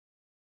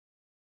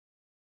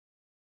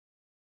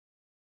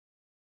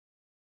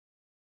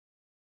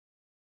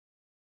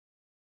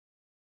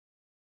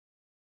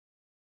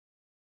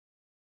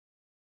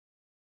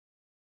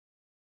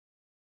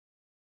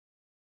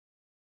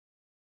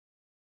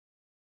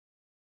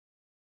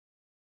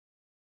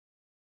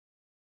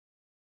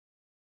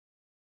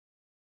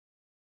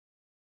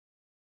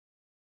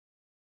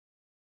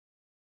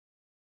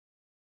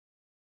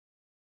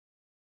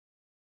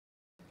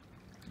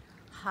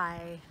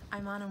Hi,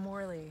 I'm Ana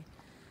Morley,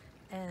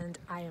 and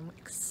I am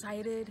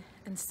excited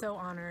and so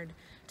honored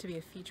to be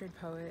a featured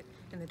poet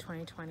in the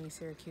 2020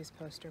 Syracuse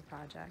Poster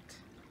Project.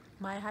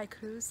 My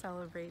haiku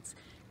celebrates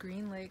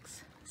Green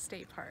Lakes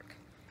State Park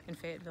in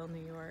Fayetteville,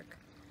 New York.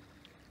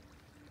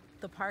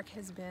 The park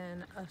has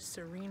been a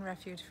serene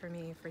refuge for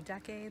me for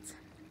decades,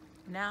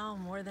 now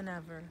more than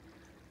ever.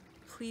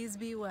 Please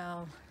be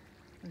well,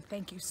 and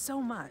thank you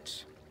so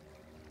much.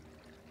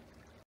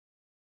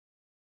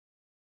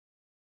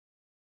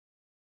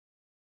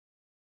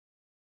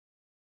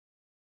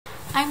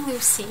 I'm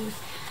Lucie.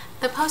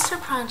 The Poster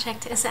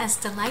Project is as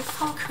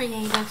delightful,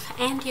 creative,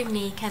 and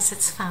unique as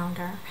its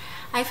founder.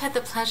 I've had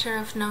the pleasure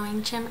of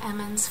knowing Jim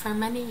Emmons for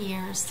many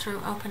years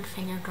through open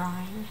figure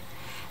drawing.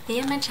 The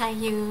image I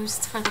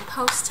used for the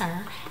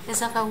poster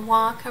is of a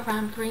walk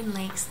around Green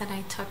Lakes that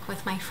I took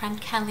with my friend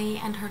Kelly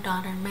and her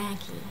daughter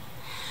Maggie.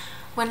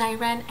 When I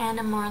read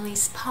Ana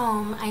Morley's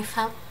poem, I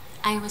felt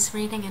I was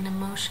reading an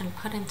emotion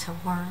put into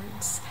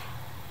words.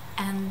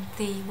 And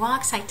the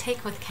walks I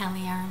take with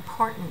Kelly are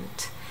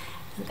important,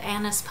 and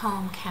Anna's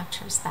poem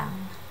captures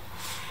them.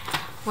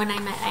 When I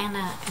met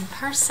Ana in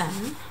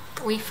person,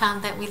 we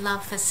found that we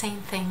love the same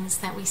things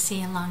that we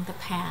see along the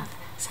path,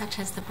 such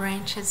as the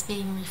branches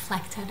being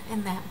reflected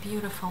in that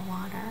beautiful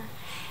water.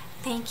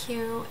 Thank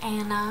you,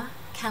 Ana,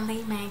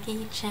 Kelly,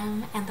 Maggie,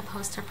 Jim, and the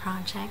Poster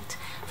Project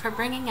for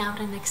bringing out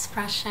an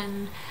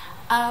expression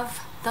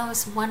of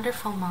those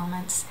wonderful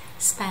moments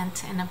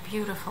spent in a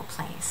beautiful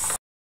place.